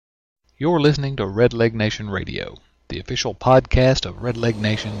You're listening to Red Leg Nation Radio, the official podcast of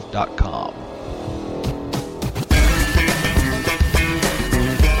redlegnation.com.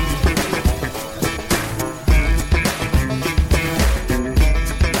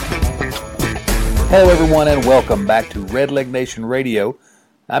 Hello everyone and welcome back to Red Leg Nation Radio.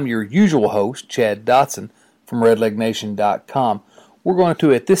 I'm your usual host, Chad Dotson from redlegnation.com. We're going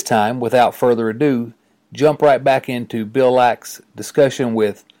to, at this time, without further ado, jump right back into Bill Lack's discussion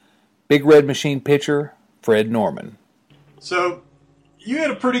with Big Red Machine pitcher Fred Norman. So, you had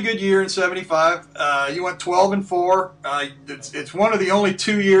a pretty good year in '75. You went 12-4. It's one of the only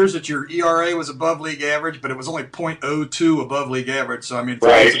 2 years that your ERA was above league average, but it was only .02 above league average. So, I mean, it's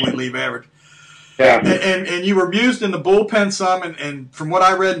basically league average. Yeah. And you were used in the bullpen some, and from what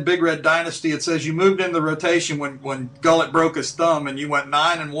I read in Big Red Dynasty, it says you moved into the rotation when Gullett broke his thumb, and you went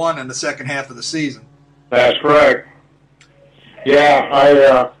 9-1 in the second half of the season. That's correct. Yeah,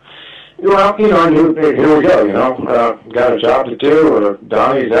 I knew, here we go, got a job to do,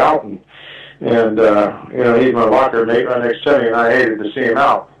 Donnie's out, and he's my locker mate right next to me, and I hated to see him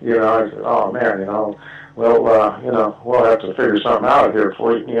out. I said, oh, man, we'll have to figure something out here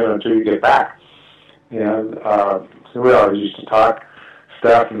for you, until you get back. And so we always used to talk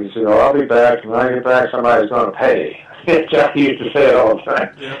stuff, and we said, I'll be back, and when I get back, somebody's going to pay. Jeff used to say it all the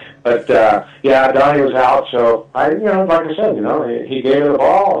time. Yeah. But, Donnie was out, so like I said, he gave me the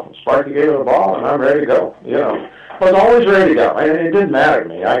ball, Sparky gave me the ball, and I'm ready to go, I was always ready to go, and it didn't matter to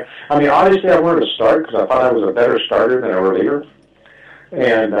me. I mean, obviously I wanted to start because I thought I was a better starter than a reliever.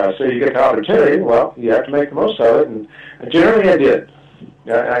 And so you get the opportunity, well, you have to make the most of it, and generally I did.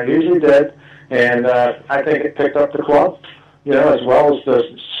 I usually did, and I think it picked up the club, as well as the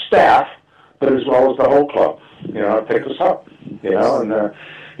staff, but as well as the whole club. It picked us up, and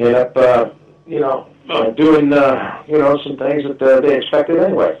ended up, doing, some things that they expected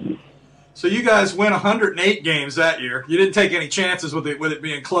anyway. So you guys win 108 games that year. You didn't take any chances with it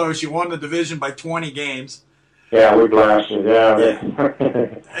being close. You won the division by 20 games. Yeah, we blasted, yeah.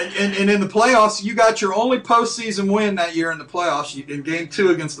 And in the playoffs, you got your only postseason win that year in the playoffs. In Game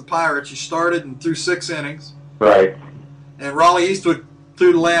 2 against the Pirates, you started and threw 6 innings. Right. And Raleigh Eastwood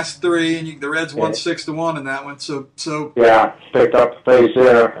threw the last 3, and the Reds won 6-1 in that one. So yeah, picked up the pace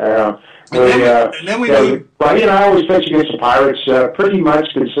there. And then we moved. I always pitch against the Pirates, pretty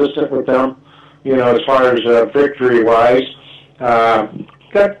much consistent with them, as far as victory-wise.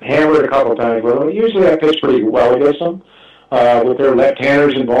 Got hammered a couple times with them. Usually I pitched pretty well against them with their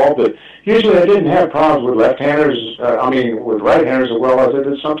left-handers involved, but usually I didn't have problems with left-handers, with right-handers as well as I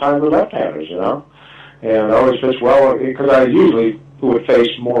did sometimes with left-handers, And I always pitched well because I usually would face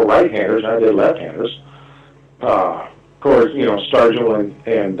more right-handers than I did left-handers. Of course, Stargell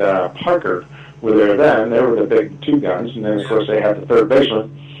and Parker were there then. They were the big two guns, and then, of course, they had the third baseman.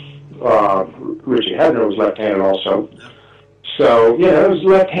 Richie Hebner was left-handed also. So, it was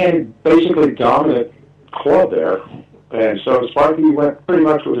left-handed, basically dominant club there. And so Sparky went pretty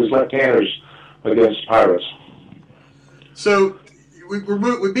much with his left-handers against Pirates. So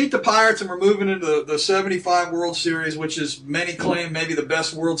we beat the Pirates, and we're moving into the 75 World Series, which is, many claim, maybe the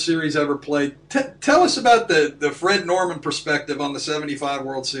best World Series ever played. Tell us about the Fred Norman perspective on the 75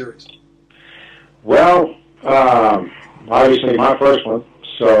 World Series. Well, obviously my first one,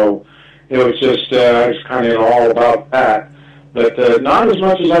 so it was just it's kind of all about that. But not as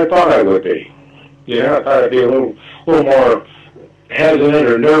much as I thought I would be. I thought I'd be a little more hesitant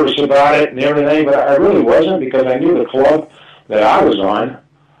or nervous about it and everything, but I really wasn't because I knew the club that I was on.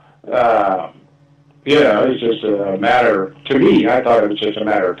 It was just a matter, to me, I thought it was just a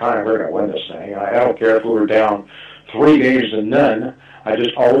matter of time. We're going to win this thing. I don't care if we were down 3 games to none. I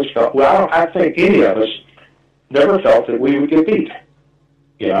just always felt, I think any of us never felt that we would get beat.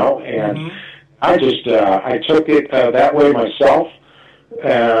 And Mm-hmm. I just, I took it that way myself,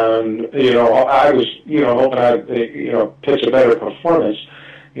 and, I was, hoping I'd, pitch a better performance.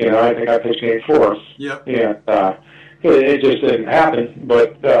 I think I pitched Game 4. Yep. And it just didn't happen,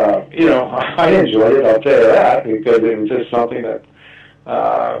 but, I enjoyed it, I'll tell you that, because it was just something that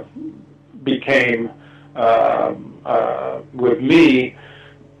became, with me,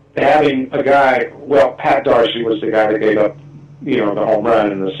 having a guy, Pat Darcy was the guy that gave up, the home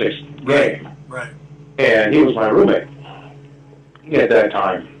run in the 6th game. Right. And he was my roommate at that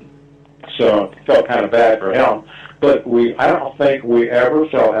time. So it felt kind of bad for him. But I don't think we ever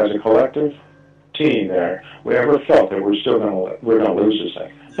felt as a collective team there, we ever felt that we're going to lose this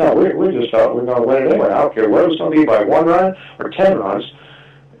thing. No, we just thought we were going to win it anyway. I don't care whether it was going to be by 1 run or 10 runs.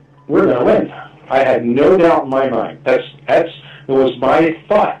 We're going to win. I had no doubt in my mind. It was my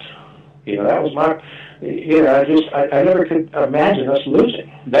thought. That was my, I never could imagine us losing.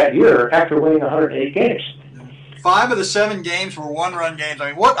 that year after winning 108 games. 5 of the 7 games were one-run games. I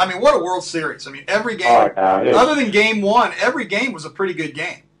mean, what a World Series! I mean, every game, other than Game 1, every game was a pretty good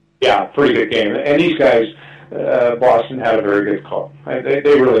game. Yeah, pretty good game. And these guys, Boston had a very good club. They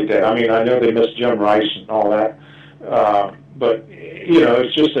really did. I mean, I know they missed Jim Rice and all that, but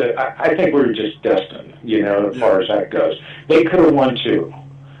it's just I think we were just destined. As far as that goes, they could have won 2,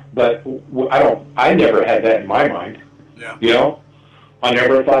 but I never had that in my mind. Yeah. I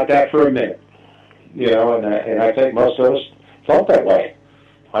never thought that for a minute. And I think most of us felt that way.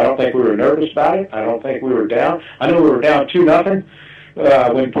 I don't think we were nervous about it. I don't think we were down. I know we were down 2-0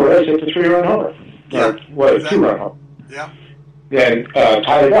 when Perez hit the 3-run homer. Yeah, Exactly. 2-run homer. Yeah. And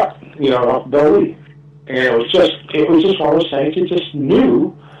tied it up, off Bill Lee. And it was just one of those things you just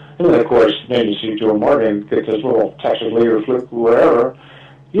knew. And then, of course, then you see Joe Morgan get this little Texas leader flip, whatever.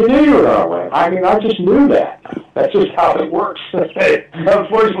 You knew you were going to win. I mean, I just knew that. That's just how it works.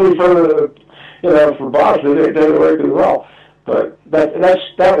 Unfortunately for Boston, it didn't work as well. But that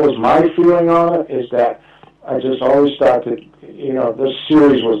was my feeling on it, is that I just always thought that, this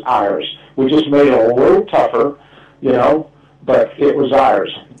series was ours. We just made it a little tougher, but it was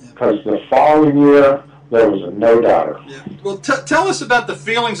ours. Because the following year, there was a no-doubter. Yeah. Well, tell us about the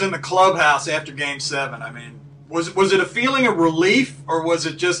feelings in the clubhouse after Game 7. I mean, was it a feeling of relief, or was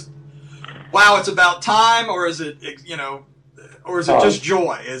it just, wow, it's about time, or is it, just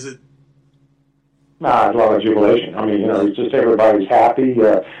joy? Is it? Nah, a lot of jubilation. I mean, it's just everybody's happy. You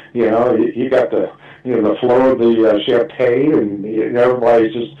got the flow of the champagne, and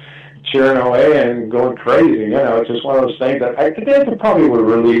everybody's just cheering away and going crazy. It's just one of those things that I think they probably were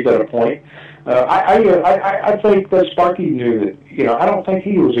relieved at a point. I think that Sparky knew that. I don't think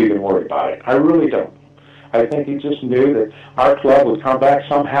he was even worried about it. I really don't. I think he just knew that our club would come back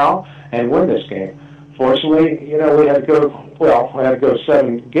somehow and win this game. Fortunately, we had to go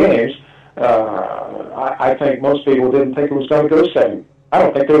 7 games. I think most people didn't think it was going to go 7. I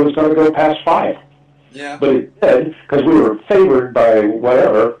don't think it was going to go past 5. Yeah. But it did, because we were favored by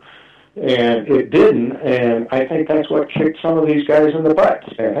whatever, and it didn't. And I think that's what kicked some of these guys in the butt,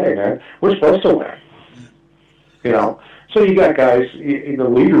 saying, hey, man, we're supposed to win. So you got guys, the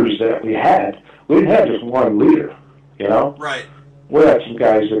leaders that we had. We didn't have just one leader, Right. We had some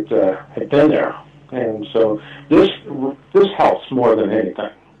guys that had been there. And so this helps more than anything.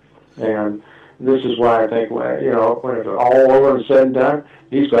 And this is why I think, when it's all over and said and done,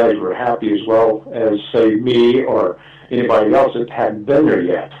 these guys were happy as well as, say, me or anybody else that hadn't been there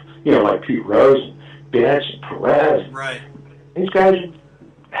yet. Like Pete Rose, Bench, Perez. Right. These guys are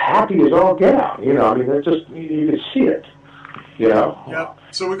happy as all get out. I mean, they're just, you can see it. Yep.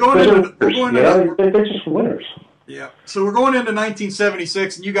 So we're going into they're just winners. Yeah. So we're going into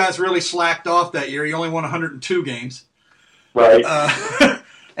 1976, and you guys really slacked off that year. You only won 102 games. Right.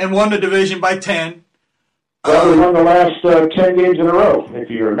 And won the division by 10. Well, we won the last 10 games in a row, if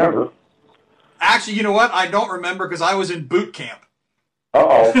you remember. Actually, you know what? I don't remember because I was in boot camp.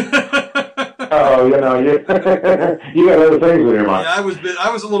 Uh-oh. You got other things in your mind. Yeah,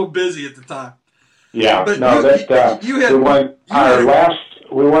 I was a little busy at the time. Yeah, but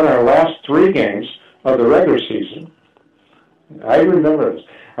we won our last 3 games of the regular season. I remember this.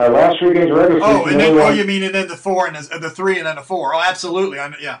 Our last 3 games of regular season. You mean and then the 4 and the 3 and then the 4? Oh, absolutely.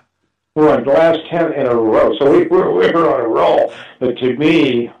 Yeah. We won the last 10 in a row, so we were on a roll. But to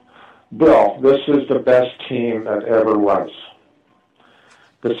me, Bill, this is the best team that ever was.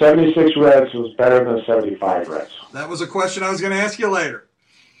 The 76 Reds was better than the 75 Reds. That was a question I was going to ask you later.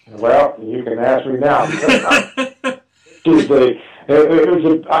 Well, you can ask me now. To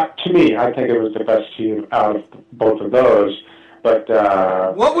me, I think it was the best team out of both of those. But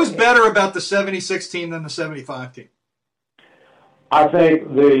what was better about the 76 team than the 75 team? I think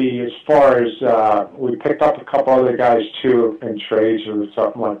as far as we picked up a couple other guys too in trades or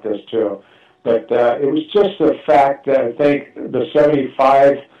something like this too. But it was just the fact that I think the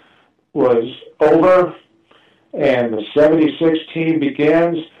 75 was over and the 76 team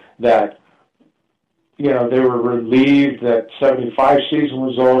begins, that, they were relieved that 75 season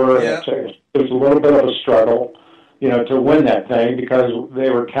was over. Yeah. It was a little bit of a struggle, to win that thing because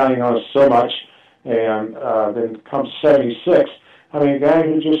they were counting on us so much. And then comes 76. I mean, guys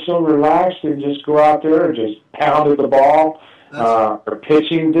were just so relaxed and just go out there and just pounded the ball. Our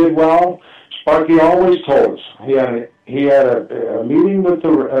pitching did well. Sparky always told us he had a meeting with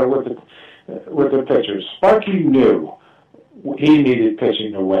the pitchers. Sparky knew he needed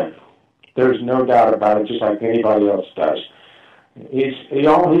pitching to win. There's no doubt about it, just like anybody else does.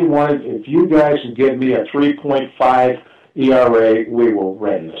 All he wanted, if you guys can give me a 3.5 ERA, we will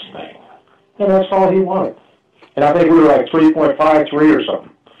win this thing. And that's all he wanted. And I think we were like 3.53 or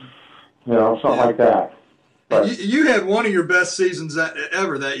something. something like that. But you had one of your best seasons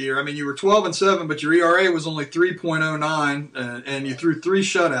ever that year. I mean, you were 12-7, but your ERA was only 3.09, and you threw 3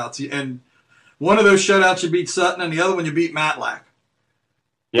 shutouts. And one of those shutouts you beat Sutton, and the other one you beat Matlack.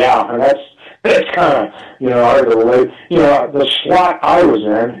 Yeah, and that's kind of, hard to relate. The slot I was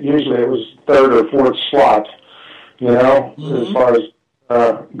in, usually it was 3rd or 4th slot, as far as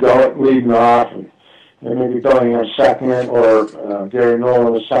going, leading off, and maybe going in second, or Gary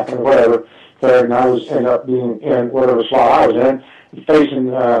Nolan was second, or whatever, 3rd, and I ended up being in whatever slot I was in,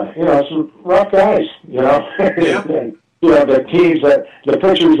 facing, some rough guys, Yeah. and, the teams the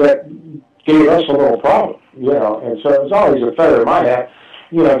pitchers that gave us a little problem, and so it was always a feather in my hat,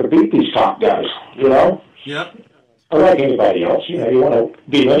 to beat these top guys, Yep. Unlike anybody else, you want to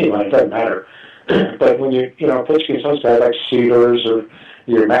beat anyone, it doesn't matter. But when you, pitch against those guys like Cedars or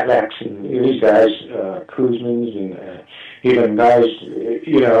your Matlacks and these guys, Kuzmans and even guys,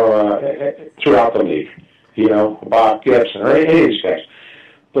 throughout the league, Bob Gibson or any of these guys.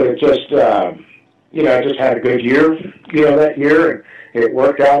 But it just, I just had a good year, that year, and it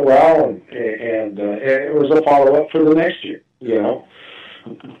worked out well, and it was a follow-up for the next year,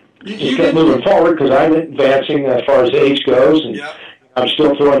 You kept moving forward because I'm advancing as far as age goes, and I'm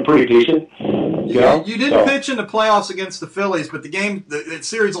still throwing pretty decent. You didn't pitch in the playoffs against the Phillies, but the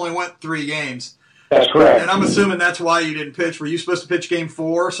series only went 3 games. That's correct. And I'm assuming that's why you didn't pitch. Were you supposed to pitch Game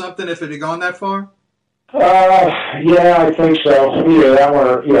 4 or something if it had gone that far? Yeah, I think so. Either that one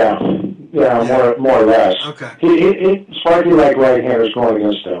or more or less. Okay. Sparky like right-handers going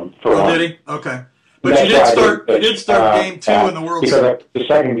against him for one. Did he? Okay. But you did start Game 2 in the World Series. Because the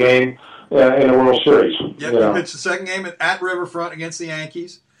second game in the World Series. Yep, you pitched the second game at Riverfront against the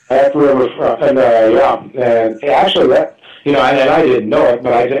Yankees. At Riverfront, and and actually that, and I didn't know it,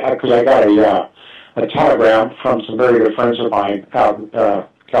 but I did, because I got a telegram from some very good friends of mine out in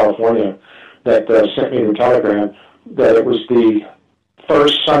California that sent me the telegram that it was the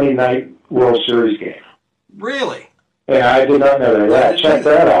first Sunday night World Series game. Really? And I did not know that. Yeah, check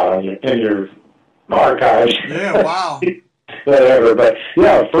that out in your archives. Yeah, wow. Whatever, but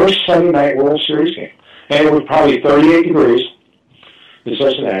first Sunday night World Series game. And it was probably 38 degrees in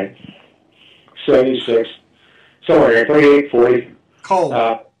Cincinnati, 76, somewhere there, 38, 40. Cold.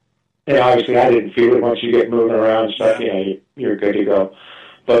 And obviously I didn't feel it once you get moving around and stuff, you're good to go.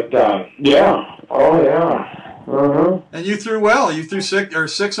 But, And you threw well. You threw 6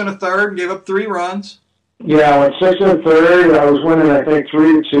 1/3 and gave up 3 runs. Yeah, I went 6 1/3. I was winning, I think,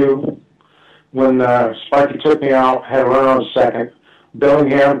 3-2. When Sparky took me out, had a run on second.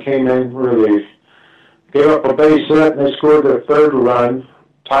 Bellingham came in relief. Gave up a base hit, and they scored their 3rd run,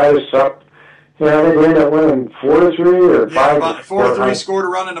 tied us up. And I think we ended up winning 4-3 or 5-4. 4-3, scored a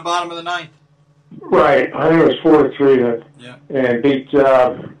run in the bottom of the 9th. Right. I think it was 4-3 and beat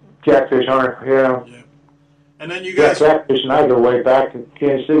Jackfish Hunter. Yeah. And then you guys... Jackfish and I go way back in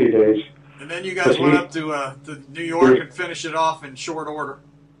Kansas City days. And then you guys went up to New York and finished it off in short order.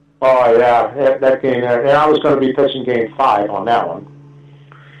 Oh, yeah, that game there. And I was going to be pitching Game 5 on that one.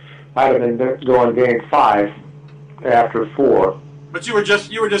 I'd have been going Game 5 after 4. But you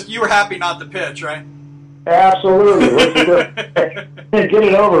were happy not to pitch, right? Absolutely. Get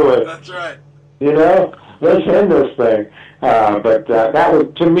it over with. That's right. Let's end this thing. But that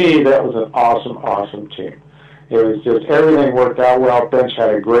was, to me, that was an awesome, awesome team. It was just everything worked out well. Bench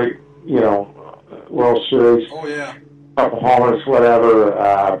had a great, World Series. Oh yeah. Couple homers, whatever.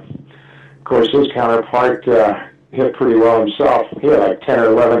 Of course, his counterpart hit pretty well himself. He had like 10 or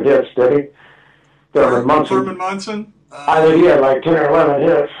 11 hits, did he? Thurman Munson? I think he had like 10 or 11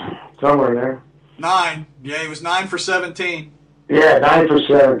 hits, somewhere in there. 9. Yeah, he was 9 for 17. Yeah, 9 for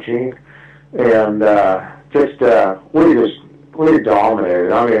 17. And we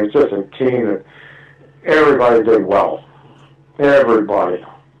dominated. I mean, it's just a team that everybody did well. Everybody.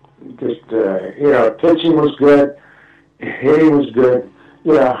 Just, pitching was good. Hitting was good.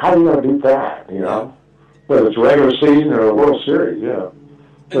 How are you going to beat that, Whether it's regular season or a World Series, It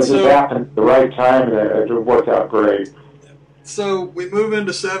just happened at the right time, and it worked out great. So we move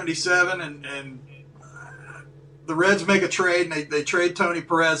into 77, and the Reds make a trade, and they trade Tony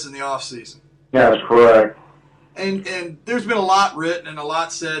Perez in the offseason. Yeah, that's correct. And there's been a lot written and a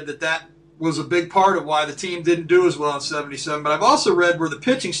lot said that was a big part of why the team didn't do as well in 77. But I've also read where the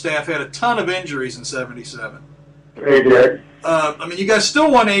pitching staff had a ton of injuries in 77. They did. You guys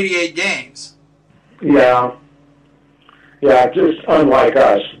still won 88 games. Yeah. Yeah, just unlike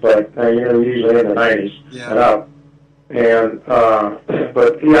us, but usually in the 90s and up. And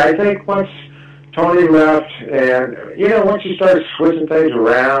but I think once Tony left, and once you start switching things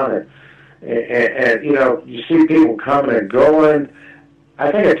around, and you see people coming and going,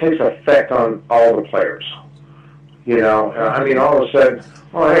 I think it takes effect on all the players. You know, I mean, all of a sudden,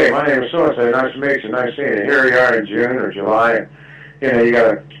 oh, hey, my name is so-and-so, nice to meet you, nice seeing you. Here you are in June or July, and, you know, you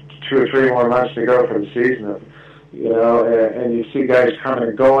got 2 or 3 more months to go for the season, you know, and you see guys coming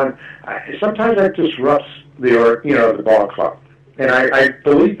and going. Sometimes that disrupts the ball club, and I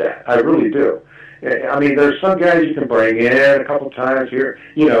believe that. I really do. I mean, there's some guys you can bring in a couple times here,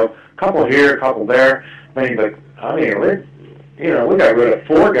 you know, a couple here, a couple there. We got rid of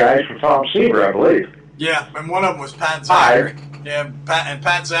 4 guys from Tom Seaver, I believe. Yeah, and one of them was Pat Zachary. Yeah,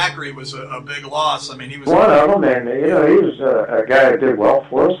 Pat Zachary was a big loss. I mean, he was one of them, and you know, he was a guy that did well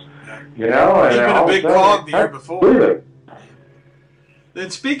for us. Yeah. You know, he'd been a big cog the year before. Then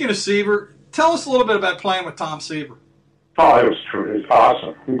speaking of Seaver, tell us a little bit about playing with Tom Seaver. Oh, it was true. It was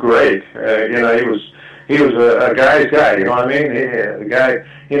awesome, great. You know, he was a guy's guy. You know what I mean? The guy,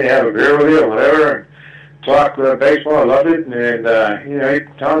 he didn't have a beer with you or whatever. And talk baseball. I loved it, and you know,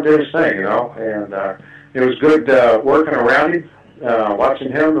 Tom did his thing. You know, and it was good working around him,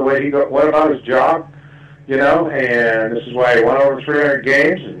 watching him the way he went about his job. You know, and this is why he won over 300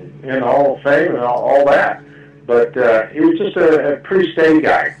 games and in the Hall of Fame and all that. But he was just a pretty steady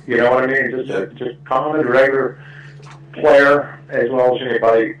guy. You know what I mean? Just common, regular player as well as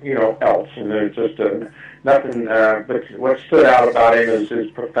anybody, you know, else. And there's just nothing. But what stood out about him is his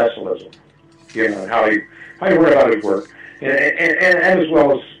professionalism. You know, how he went about his work, and as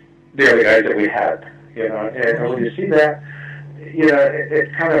well as the other guys that we had. You know, and when you see that, you know,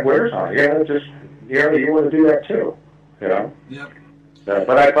 it kind of wears on you. You know, just you want to do that too. You know. Yep.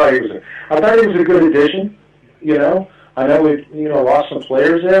 But I thought he was a good addition. You know, I know we lost some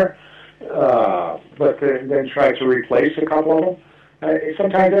players there, but then tried to replace a couple of them.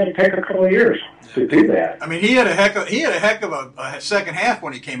 Sometimes it can take a couple of years to do that. I mean, he had a heck of a second half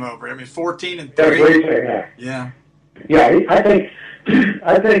when he came over. I mean, 14-3. Yeah. Yeah, I think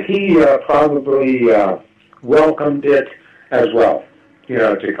he probably welcomed it as well. You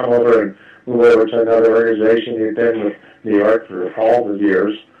know, to come over and move over to another organization. He'd been with New York for all the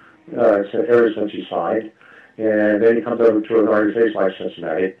years, ever since he signed. And then he comes over to an organization like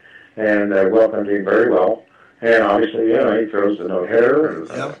Cincinnati, and welcomed him very well. And obviously, you know, he throws the no-hitter and,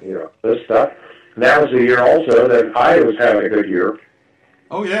 you know, this stuff. And that was the year also that I was having a good year.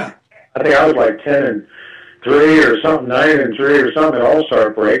 Oh, yeah. I think I was like 10-3 or something, 9-3 or something at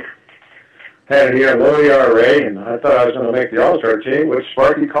All-Star break. Had a year low ERA, and I thought I was going to make the All-Star team, which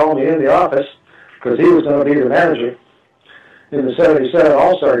Sparky called me in the office because he was going to be the manager in the 77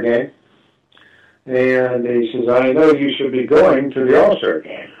 All-Star game. And he says, I know you should be going to the All-Star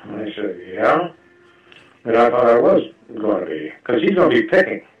game. And I said, yeah. And I thought I was going to be, because he's going to be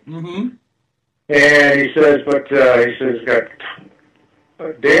picking. Mm-hmm. And he says, got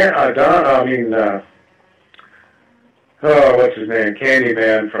what's his name?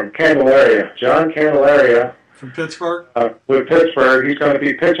 Candyman from Candelaria. John Candelaria. From Pittsburgh? With Pittsburgh. He's going to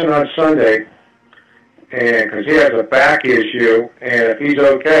be pitching on Sunday. And because he has a back issue, and if he's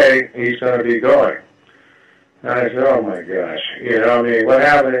okay, he's going to be going. And I said, oh, my gosh. You know, I mean, what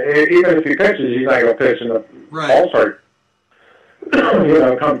happened? Even if he pitches, he's not going to pitch in the All-Star. You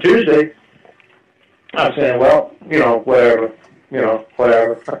know, come Tuesday, I'm saying, well, you know, whatever.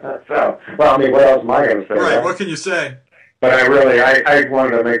 So, well, I mean, what else am I going to say? Right, what can you say? But I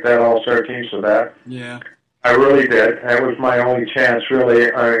wanted to make that All-Star team so that. Yeah. I really did. That was my only chance, really,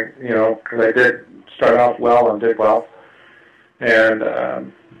 because I did start off well and did well. And,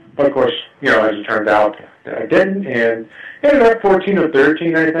 but of course, you know, as it turned out, I didn't, and ended up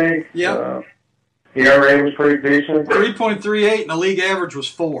 14-13, I think. Yeah. ERA was pretty decent. 3.38, and the league average was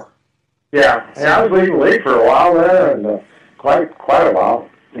 4. Yeah, and I was leading the league for a while there, and quite a while.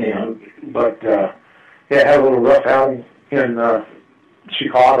 You know, but yeah, had a little rough outing in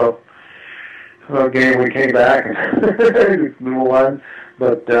Chicago. Game we came back and won,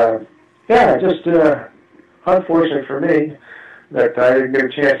 but yeah, just unfortunate for me that I didn't get a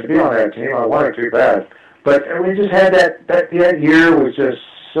chance to be on that team. I wanted too bad. But we just had that year was just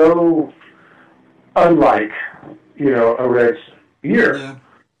so unlike, you know, a Reds year. Yeah.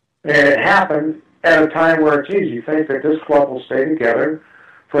 And it happened at a time where, geez, you think that this club will stay together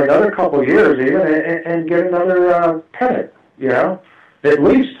for another couple of years even and get another pennant, you know, at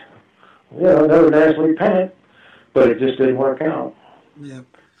least, you know, another National League pennant. But it just didn't work out. Yeah.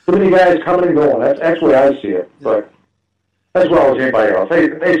 Too many guys coming and going. That's the way I see it. Yeah. But as well as anybody else. They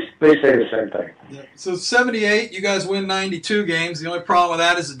say the same thing. Yeah. So 78, you guys win 92 games. The only problem with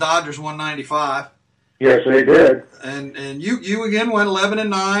that is the Dodgers won 95. Yes, they did. And you again went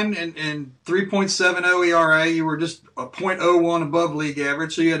 11-9 and 3.70 ERA. You were just a .01 above league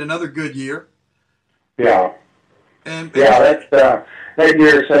average, so you had another good year. Yeah. And yeah, that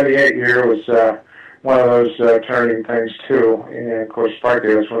year, 78 year, was one of those turning things too. And of course,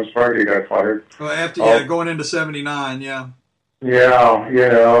 Sparky, that's when Sparky got fired. Well, going into 79, yeah. Yeah,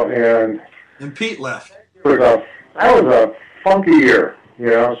 and Pete left. That was a funky year,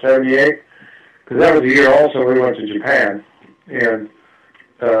 78, because that was the year also we went to Japan, and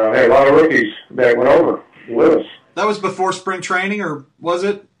had a lot of rookies that went over with us. That was before spring training, or was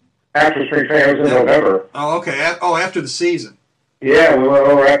it? After spring training, it was in November. Oh, okay. After the season. Yeah, we went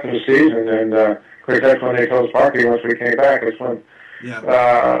over after the season, and of course that's when they told Sparky once we came back. That's when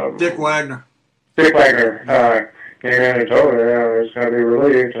Dick Wagner. Came in and told her, it's going to be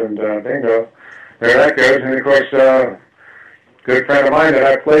relieved, and bingo, there that goes. And of course, good friend of mine that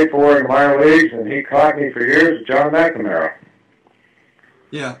I played for in the minor leagues, and he caught me for years, John McNamara.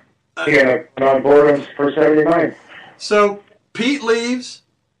 Yeah. He ended up on board for 79. So Pete leaves,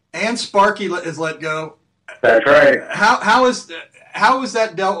 and Sparky is let go. That's right. How was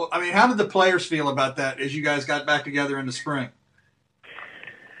that dealt? I mean, how did the players feel about that as you guys got back together in the spring?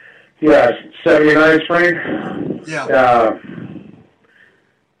 Yeah, 79 spring. Yeah.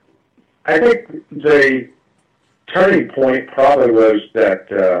 I think the turning point probably was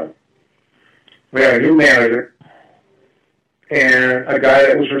that we had a new manager and a guy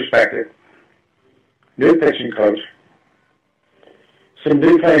that was respected, new pitching coach, some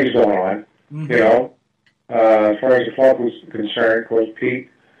new things going on, as far as the club was concerned. Of course, Pete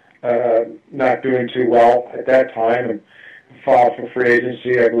not doing too well at that time and filed for free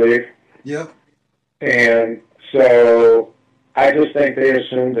agency, I believe. Yep. And so I just think they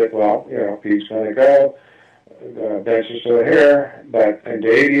assumed that, Pete's going to go, the bench is still here, and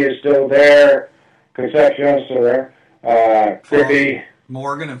Davey is still there, Concepcion is still there, Griffey.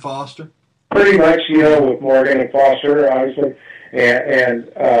 Morgan and Foster. Pretty much, with Morgan and Foster, obviously.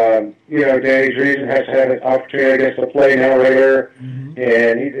 And Danny Dreesen has had an opportunity, I guess, to play now regular,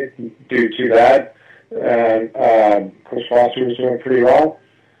 and he didn't do too bad. And, of course, Foster was doing pretty well.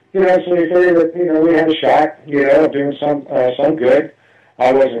 So we figured that, we had a shot, of doing some good.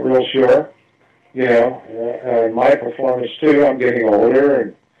 I wasn't real sure, my performance too. I'm getting older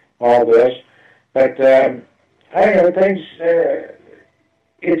and all this. But, I don't know, things,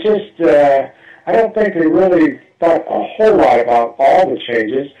 I don't think they really thought a whole lot about all the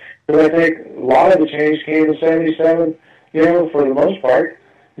changes, but I think a lot of the change came in 77, for the most part,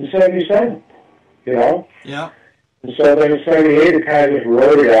 in 77, Yeah. And so then in 78, it kind of just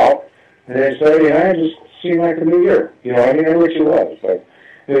rode it out, and then in 79, it just seemed like a new year, which it was, but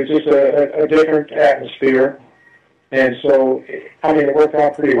it was just a different atmosphere, and so, it worked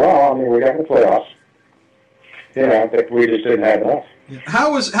out pretty well. We got in the playoffs, but we just didn't have enough. Yeah.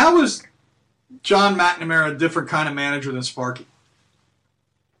 How was John McNamara a different kind of manager than Sparky?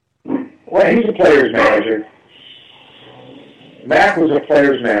 Well, he's a player's manager. Mac was a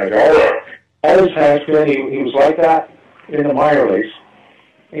player's manager. Always has been. He was like that in the minor leagues.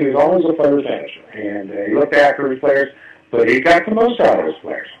 He was always a player's manager, and he looked after his players, but he got the most out of his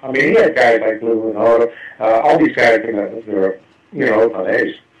players. He had guys like Lou and all these guys that were, on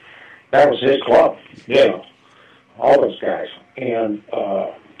A's. That was his club, all those guys. And,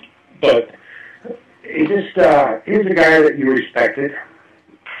 but he just, he was a guy that you respected,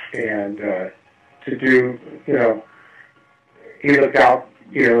 and to do, he looked out,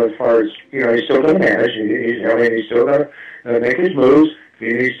 as far as, he's still going to manage. He's still going to make his moves. If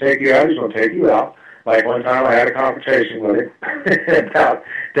he needs to take you out, he's going to take you out. Like one time I had a confrontation with him about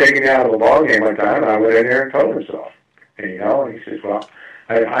taking me out of a ball game one time, and I went in there and told him so. And, and he says, well,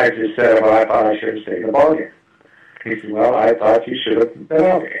 I just said, I thought I should have stayed in the ball game. He said, well, I thought you should have been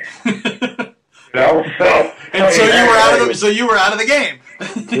out of the game. So you were out of the game. I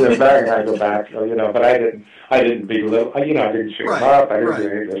go back, but I didn't belittle, I didn't shoot him up, I didn't do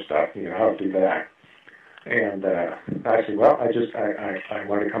any of this stuff, I don't do that. And I said, well, I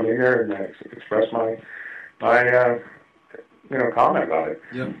want to come in here and express my comment about it.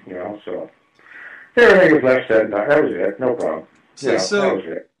 Yep. So everything was left said, that was it, no problem. That was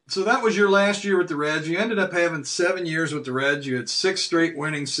it. So that was your last year with the Reds. You ended up having 7 years with the Reds. You had 6 straight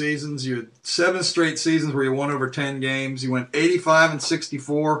winning seasons. You had 7 straight seasons where you won over 10 games. You went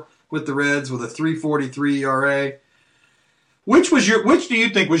 85-64 with the Reds with a 3.43 ERA. Which do you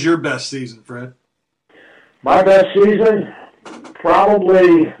think was your best season, Fred? My best season,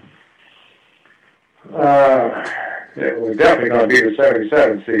 probably, it was definitely going to be the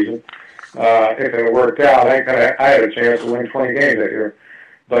 77 season. If it worked out, I had a chance to win 20 games that year,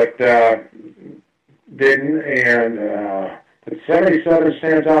 but didn't. And the 77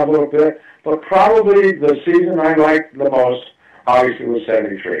 stands out a little bit, but probably the season I liked the most, obviously, was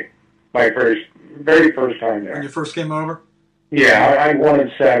 73. My very first time there. When you first came over? Yeah, I won in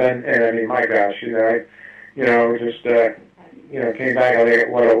 7, and I mean, my gosh, came back. I think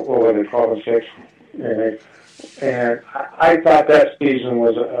what was it, 12-6, and I thought that season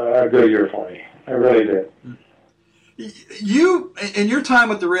was a good year for me. I really did. You, in your time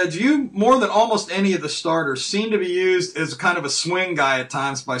with the Reds, you more than almost any of the starters seem to be used as kind of a swing guy at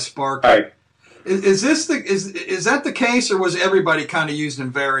times by Sparky. Right. Is that the case, or was everybody kind of used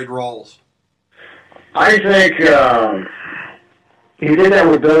in varied roles? I think he did that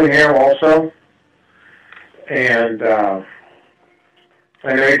with Billingham also, and I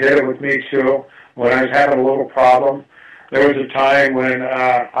know he did it with me too. When I was having a little problem, there was a time when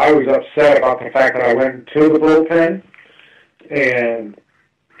I was upset about the fact that I went to the bullpen, and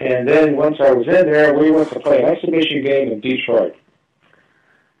then once I was in there, we went to play an exhibition game in Detroit.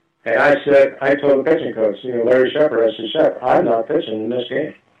 And I told the pitching coach, Larry Shepard, I said, Shep, I'm not pitching in this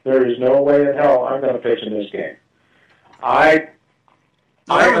game. There is no way in hell I'm going to pitch in this game. I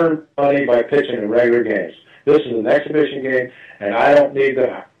earn money by pitching in regular games. This is an exhibition game, and I don't need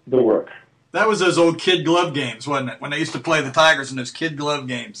the work. That was those old kid glove games, wasn't it? When they used to play the Tigers in those kid glove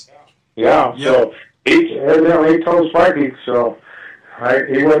games. Yeah. Yep. So he told Sparky, so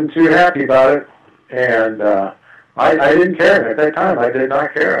he wasn't too happy about it, and I didn't care at that time. I did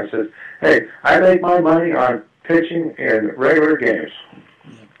not care. I said, hey, I make my money on pitching in regular games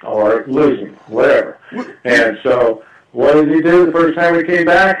or losing, whatever. And so what did he do the first time he came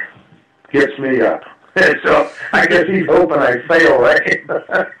back? Gets me up. And so I guess he's hoping I fail, right?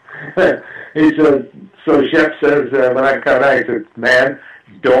 He said, so Shep says, when I come back, he said, man,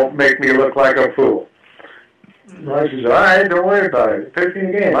 don't make me look like a fool. And I said, all right, don't worry about it.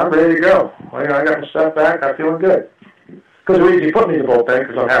 15 game, I'm ready to go. Well, I got my stuff back. I'm feeling good. Because he put me in the bullpen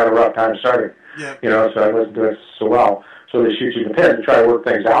because I'm having a rough time starting. Yeah. So I wasn't doing so well. So they shoot you in the pen to try to work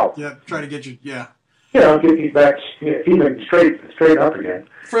things out. Yeah, try to get you, yeah. Get you back, even straight up again.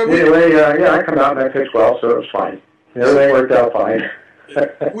 Fred, anyway, I come out and I pitched well, so it was fine. Everything worked out fine.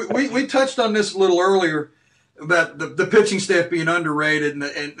 we touched on this a little earlier about the pitching staff being underrated,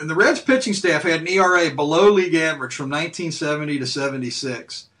 and the Reds pitching staff had an ERA below league average from 1970 to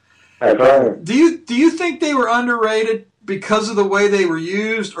 76. That's right. Do you think they were underrated because of the way they were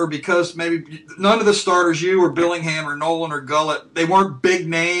used, or because maybe none of the starters, you or Billingham or Nolan or Gullett, they weren't big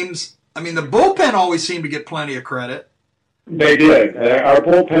names? I mean, the bullpen always seemed to get plenty of credit. They did. Our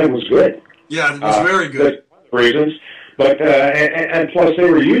bullpen was good. Yeah, it was very good. Reasons, but and plus they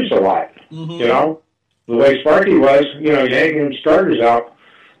were used a lot. Mm-hmm. The way Sparky was, yanking starters out.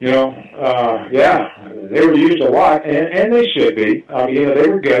 They were used a lot, and they should be. They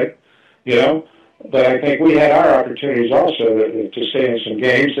were good. But I think we had our opportunities also to stay in some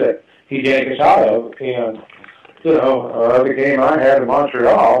games that he yanked us out of. And the game I had in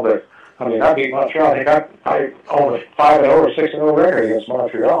Montreal, I beat Montreal. I think I own a 5-0 or 6-0 record against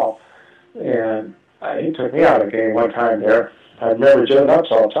Montreal, and he took me out of the game one time there. I remember Joe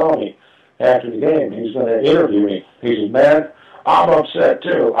Nuxall telling me after the game he's going to interview me. He said, "Man, I'm upset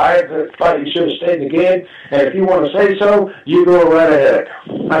too. I thought you should have stayed in the game, and if you want to say so, you go right ahead."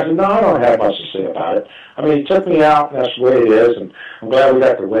 I said, "No, I don't have much to say about it. He took me out, and that's the way it is, and I'm glad we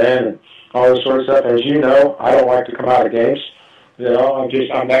got the win and all this sort of stuff. As you know, I don't like to come out of games.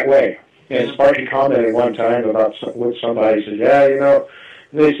 I'm that way." And Sparky commented one time with somebody. He said,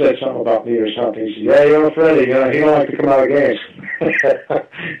 they said something about me or something. He said, Freddie, he don't like to come out of games.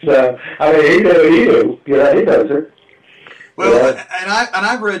 So, he knew. He does it. Well, and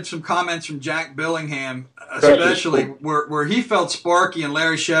I've read some comments from Jack Billingham, especially where he felt Sparky and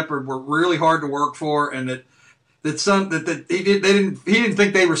Larry Shepard were really hard to work for, and that he didn't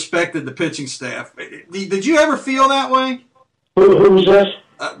think they respected the pitching staff. Did you ever feel that way? Who was this?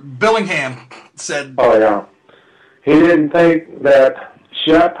 Billingham said. Oh yeah, he didn't think that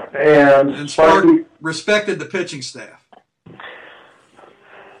Shep and Sparky respected the pitching staff.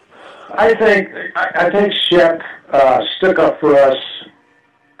 I think Shep stuck up for us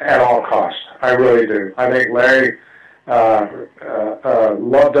at all costs. I really do. I think Larry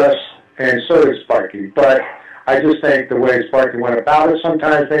loved us, and so did Sparky. But I just think the way Sparky went about it,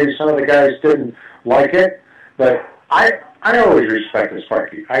 sometimes maybe some of the guys didn't like it. But I always respected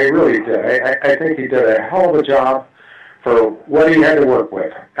Sparky. I really did. I think he did a hell of a job for what he had to work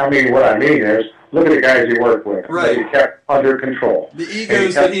with. What I mean is, look at the guys he worked with. Right. That he kept under control. The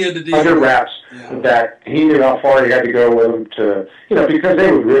egos that he had to deal with. Under wraps, that he knew how far he had to go with them to, because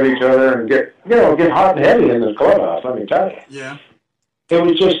they would rib each other and get hot and heavy in the clubhouse, let me tell you. Yeah. It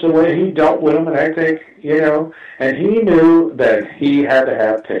was just the way he dealt with them, and I think, and he knew that he had to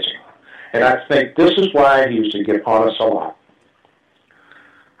have pitching. And I think this is why he used to get on us a lot.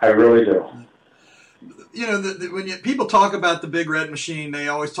 I really do. you know, people talk about the Big Red Machine, they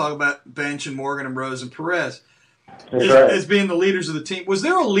always talk about Bench and Morgan and Rose and Perez as being the leaders of the team. Was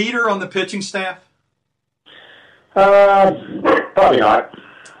there a leader on the pitching staff? Probably not.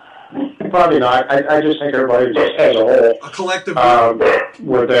 Probably not. I just think everybody just as a whole, a collective,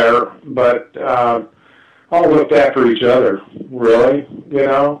 were there, but all looked after each other, really, you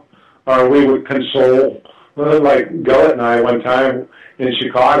know. Or we would console, like Gullett and I one time in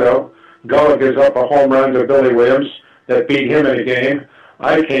Chicago. Gullett gives up a home run to Billy Williams that beat him in a game.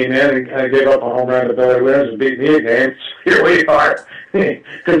 I came in and I gave up a home run to Billy Williams and beat me a game. Here we are,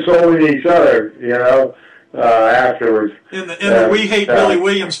 consoling each other, you know, afterwards. In the We Hate Billy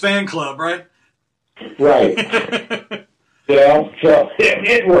Williams fan club, right? Right. Yeah, so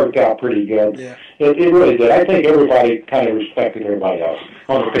it worked out pretty good. Yeah. It really did. I think everybody kind of respected everybody else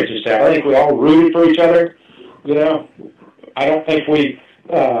on the pitching staff. I think we all rooted for each other, you know. I don't think we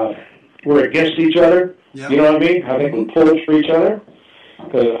were against each other. Yep. You know what I mean? I think we pulled for each other.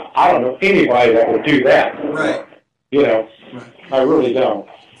 Because I don't know anybody that would do that. Right. You know, right. I really don't.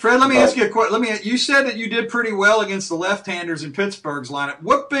 Fred, let me ask you a question. You said that you did pretty well against the left-handers in Pittsburgh's lineup.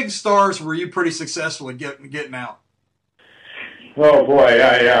 What big stars were you pretty successful at getting out? Oh boy,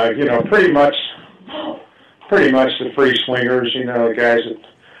 you know, pretty much the free swingers. You know, the guys that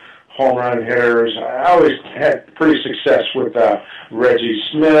home run hitters. I always had pretty success with Reggie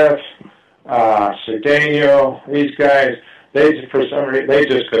Smith, Cedeno. These guys. For some reason, they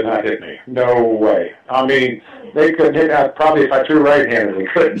just could not hit me. No way. I mean, they couldn't hit. Probably if I threw right-handed, they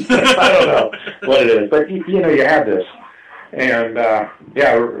couldn't. I don't know what it is, but you know, you have this. And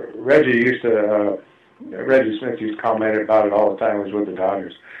Reggie Smith used to comment about it all the time. He was with the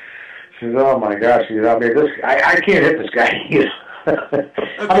Dodgers. He says, "Oh my gosh, you know, I mean, I can't hit this guy."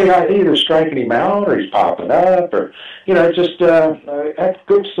 I mean, I either striking him out or he's popping up, or you know, just had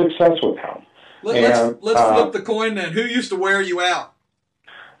good success with him. Let's flip the coin then. Who used to wear you out?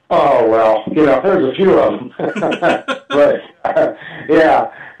 Oh, well, you know, there's a few of them. But, yeah.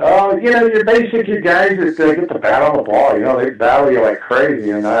 You know, your basic guys that get to bat on the ball, you know, they battle you like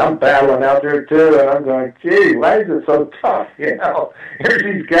crazy. And I'm battling out there, too, and I'm going, gee, why is it so tough? You know, here's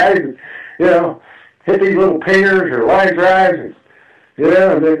these guys that, you know, hit these little pingers or line drives, and, you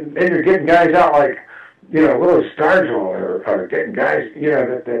know, and then you're getting guys out like, you know, Willis Stargell or getting guys, you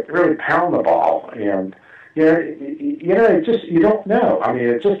know, that really pound the ball. And, you know, it's just, you don't know. I mean,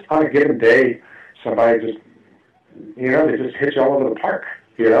 it's just on a given day, somebody just, you know, they just hit you all over the park,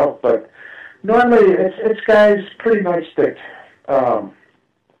 you know. But normally it's guys pretty much that,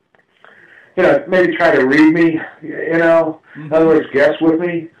 you know, maybe try to read me, you know, in other words, guess with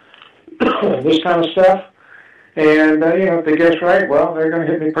me, this kind of stuff. And, you know, if they guess right, well, they're going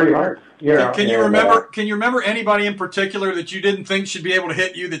to hit me pretty hard. You know, can you remember anybody in particular that you didn't think should be able to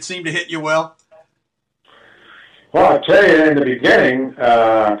hit you that seemed to hit you well? Well, I'll tell you, in the beginning,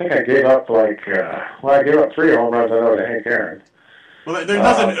 I think I gave up I gave up 3 home runs, I know, to Hank Aaron. Well,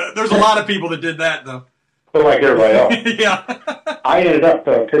 there's a lot of people that did that, though. But like everybody else. Yeah. I ended up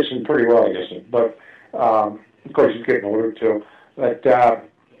pitching pretty well against him. But, of course, he's getting older, too. But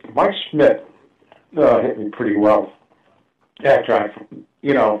Mike Schmidt hit me pretty well after I,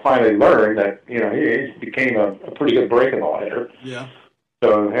 you know, finally learned that, you know, he became a pretty good breaking ball hitter. Yeah.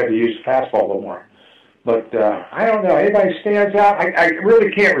 So I had to use fastball a little more. But I don't know. Anybody stands out? I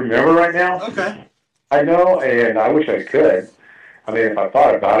really can't remember right now. Okay. I know, and I wish I could. I mean, if I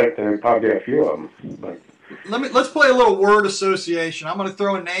thought about it, there would probably be a few of them. But let's play a little word association. I'm going to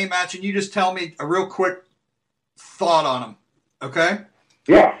throw a name at you, and you just tell me a real quick thought on them. Okay?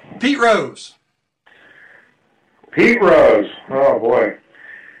 Yeah. Pete Rose. Pete Rose. Oh, boy.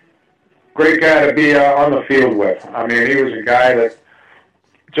 Great guy to be on the field with. I mean, he was a guy that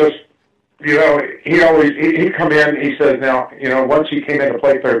just, you know, he'd come in, he says, now, you know, once he came in to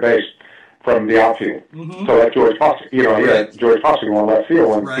play third base from the outfield. Mm-hmm. So that George Foster, you know, he had George Foster on left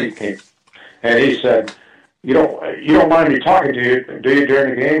field when Pete came. And he said, you don't mind me talking to you, do you,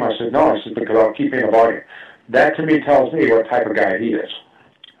 during the game? I said, no. I said, because I'll keep you in the ballgame. That, to me, tells me what type of guy he is.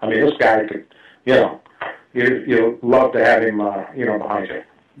 I mean, this guy could, you know, you'd love to have him, you know, behind you.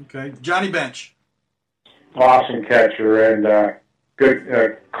 Okay. Johnny Bench. Awesome catcher and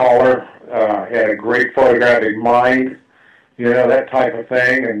good caller. Had a great photographic mind, you know, that type of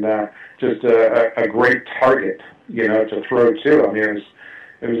thing, and just a great target, you know, to throw to. I mean,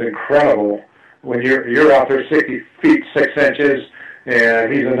 it was incredible when you're out there 60 feet 6 inches,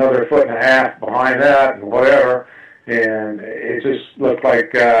 and he's another 1.5 feet behind that, and whatever, and it just looked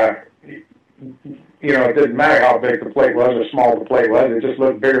like. You know, it didn't matter how big the plate was or small the plate was. It just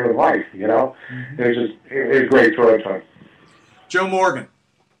looked bigger than life, you know. Mm-hmm. It was great throwing time. Joe Morgan.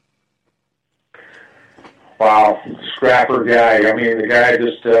 Wow, scrapper guy. I mean, the guy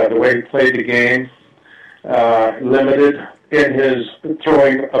just, the way he played the game, limited in his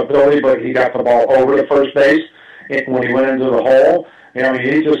throwing ability, but he got the ball over to first base. And when he went into the hole, I mean,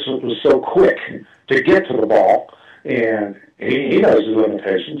 he just was so quick to get to the ball. And he knows his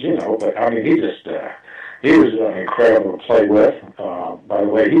limitations, but I mean, he was incredible to play with, by the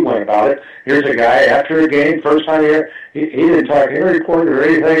way he went about it. Here's a guy, after a game, first time he didn't talk to any reporter or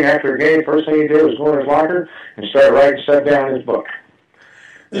anything after a game. First thing he did was go in his locker and start writing stuff down in his book.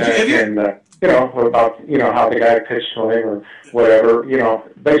 About, how the guy pitched to him or whatever,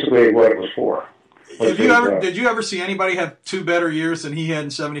 basically what it was for. Did you ever see anybody have two better years than he had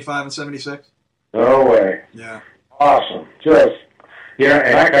in 75 and 76? No way. Yeah. Awesome. Just,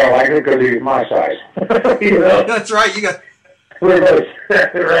 and I kind of like it because he was my size. That's right. You got. We're both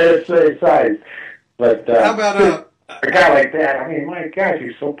right at the same size. But how about a guy like that? I mean, my gosh,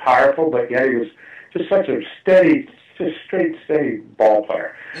 he's so powerful, but yet he was just such a steady ball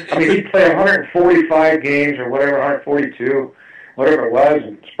player. I mean, he'd play 145 games or whatever, 142, whatever it was,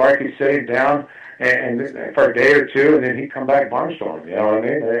 and Sparky sit him down and for a day or two, and then he'd come back barnstorm, you know what I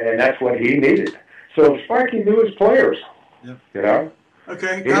mean? And that's what he needed. So Sparky knew his players,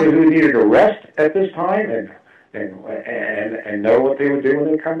 Okay. He knew who needed to rest at this time and know what they would do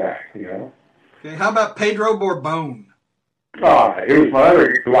when they come back, Okay, how about Pedro Borbon? He was my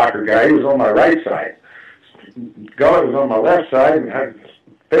other blocker guy. He was on my right side. Gullet was on my left side, and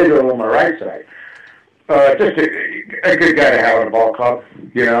Pedro on my right side. Just a good guy to have in a ball club,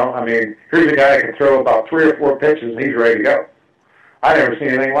 I mean, here's a guy that can throw about 3 or 4 pitches, and he's ready to go. I never seen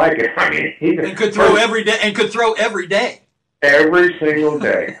anything like it. I mean, he could throw every day. Every single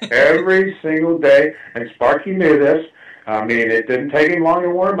day. Every single day. And Sparky knew this. I mean, it didn't take him long to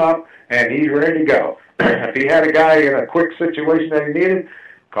warm up, and he's ready to go. If he had a guy in a quick situation that he needed,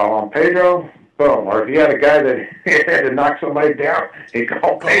 call on Pedro, boom. Or if he had a guy that had to knock somebody down, he'd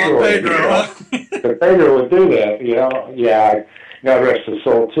call Pedro. But Pedro would do that, Yeah, God rest his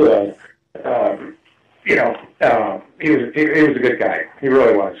soul, too. He was a good guy. He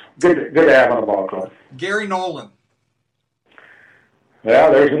really was. Good to have on the ball club. Gary Nolan.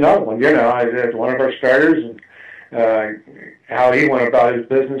 Yeah, there's another one. It's one of our starters, and how he went about his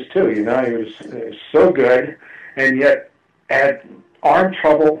business too. He was so good, and yet had arm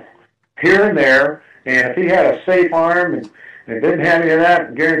trouble here and there. And if he had a safe arm and didn't have any of that,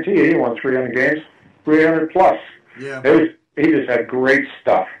 I guarantee you he won 300 games, 300 plus. Yeah, he just had great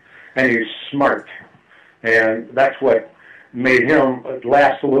stuff, and he was smart, and that's what made him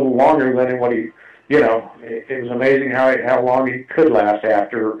last a little longer than what he. It was amazing how long he could last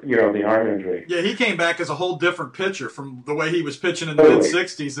after, the arm injury. Yeah, he came back as a whole different pitcher from the way he was pitching in the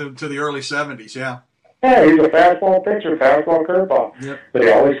mid-'60s to the early '70s, yeah. Yeah, he's a fastball pitcher, fastball curveball. Yep. But he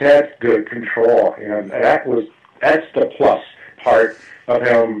always had good control. That's the plus part of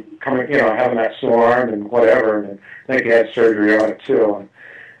him coming, having that sore arm and whatever. And I think he had surgery on it too.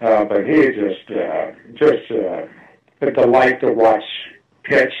 But he just a delight to watch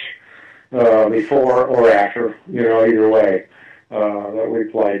pitch. Before or after, either way that we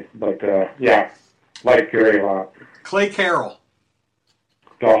played. But, like Gary a lot. Clay Carroll.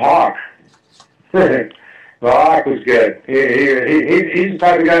 The Hawk. The Hawk was good. He's the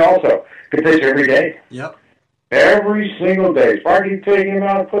type of guy also. Could pitch every day. Yep. Every single day. Sparky would take him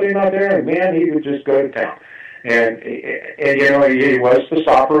out, put him out there, and, man, he would just go to town. And he was the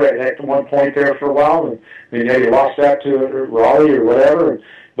stopper at one point there for a while, and he lost that to Raleigh or whatever.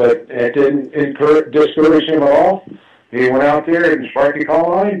 But it didn't discourage him at all. He went out there and Sparky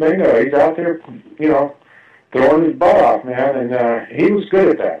called on him. Bingo, he's out there, throwing his butt off, man. And he was good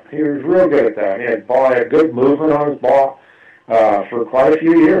at that. He was real good at that. He had good movement on his ball for quite a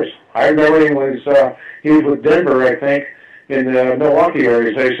few years. I remember he was with Denver, I think, in the Milwaukee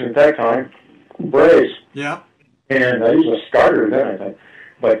organization at that time, Braves. Yeah. And he was a starter then, I think.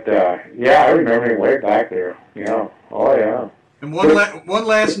 But I remember him way back there. Oh yeah. And one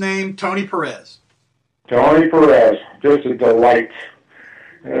last name, Tony Perez. Tony Perez, just a delight.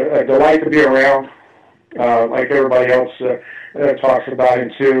 A delight to be around. Like everybody else talks about him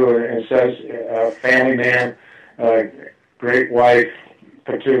too, and says, family man, great wife,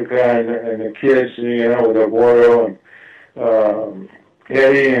 Patuca, and the kids, with Eduardo and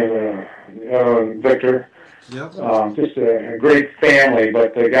Eddie and Victor. Yep. Just a great family,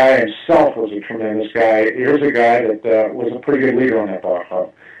 but the guy himself was a tremendous guy. Here's a guy that was a pretty good leader on that ball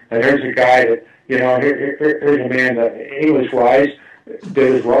club. And here's a guy that, here's a man that English-wise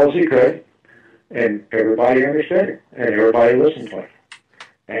did as well as he could, and everybody understood him, and everybody listened to him.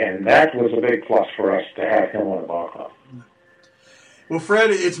 And that was a big plus for us to have him on the ball club. Well,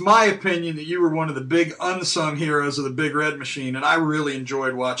 Fred, it's my opinion that you were one of the big unsung heroes of the Big Red Machine, and I really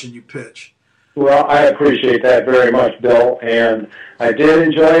enjoyed watching you pitch. Well, I appreciate that very much, Bill, and I did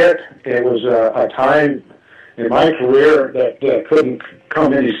enjoy it. It was a time in my career that couldn't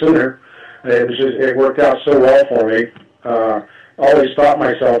come any sooner. It worked out so well for me. I always thought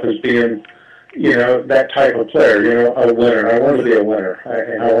myself as being, that type of player, a winner. I wanted to be a winner.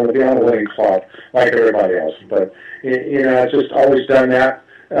 I wanted to be on a winning club like everybody else. But, I've just always done that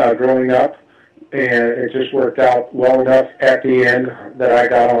growing up, and it just worked out well enough at the end that I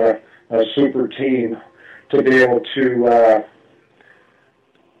got on a super team to be able to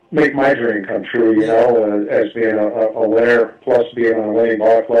make my dream come true, as being a winner, plus being on a winning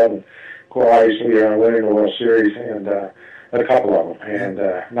ball club, and obviously winning the World Series, and a couple of them. And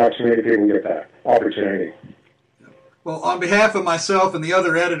not too many people get that opportunity. Well, on behalf of myself and the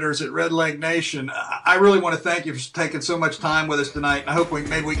other editors at Red Leg Nation, I really want to thank you for taking so much time with us tonight, and I hope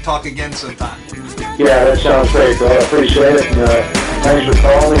maybe we can talk again sometime. Yeah, that sounds great, Bill. I appreciate it, and thanks for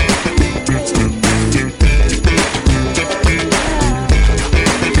calling.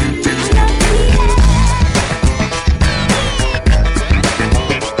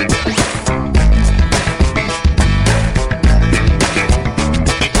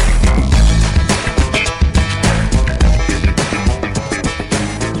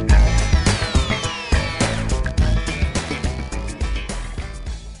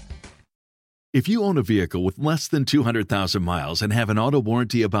 If you own a vehicle with less than 200,000 miles and have an auto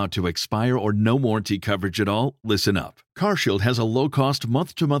warranty about to expire or no warranty coverage at all, listen up. CarShield has a low-cost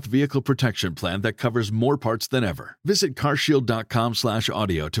month-to-month vehicle protection plan that covers more parts than ever. Visit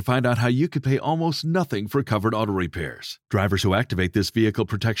carshield.com/audio to find out how you could pay almost nothing for covered auto repairs. Drivers who activate this vehicle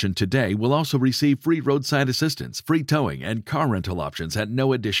protection today will also receive free roadside assistance, free towing, and car rental options at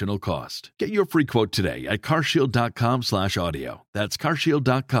no additional cost. Get your free quote today at carshield.com/audio. That's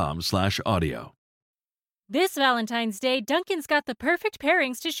carshield.com/audio. This Valentine's Day, Dunkin's got the perfect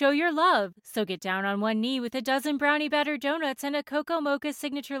pairings to show your love. So get down on one knee with a dozen brownie batter donuts and a cocoa mocha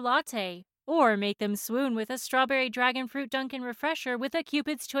signature latte. Or make them swoon with a strawberry dragon fruit Dunkin' refresher with a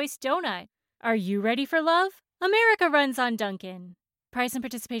Cupid's Choice donut. Are you ready for love? America runs on Dunkin'. Price and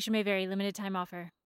participation may vary. Limited time offer.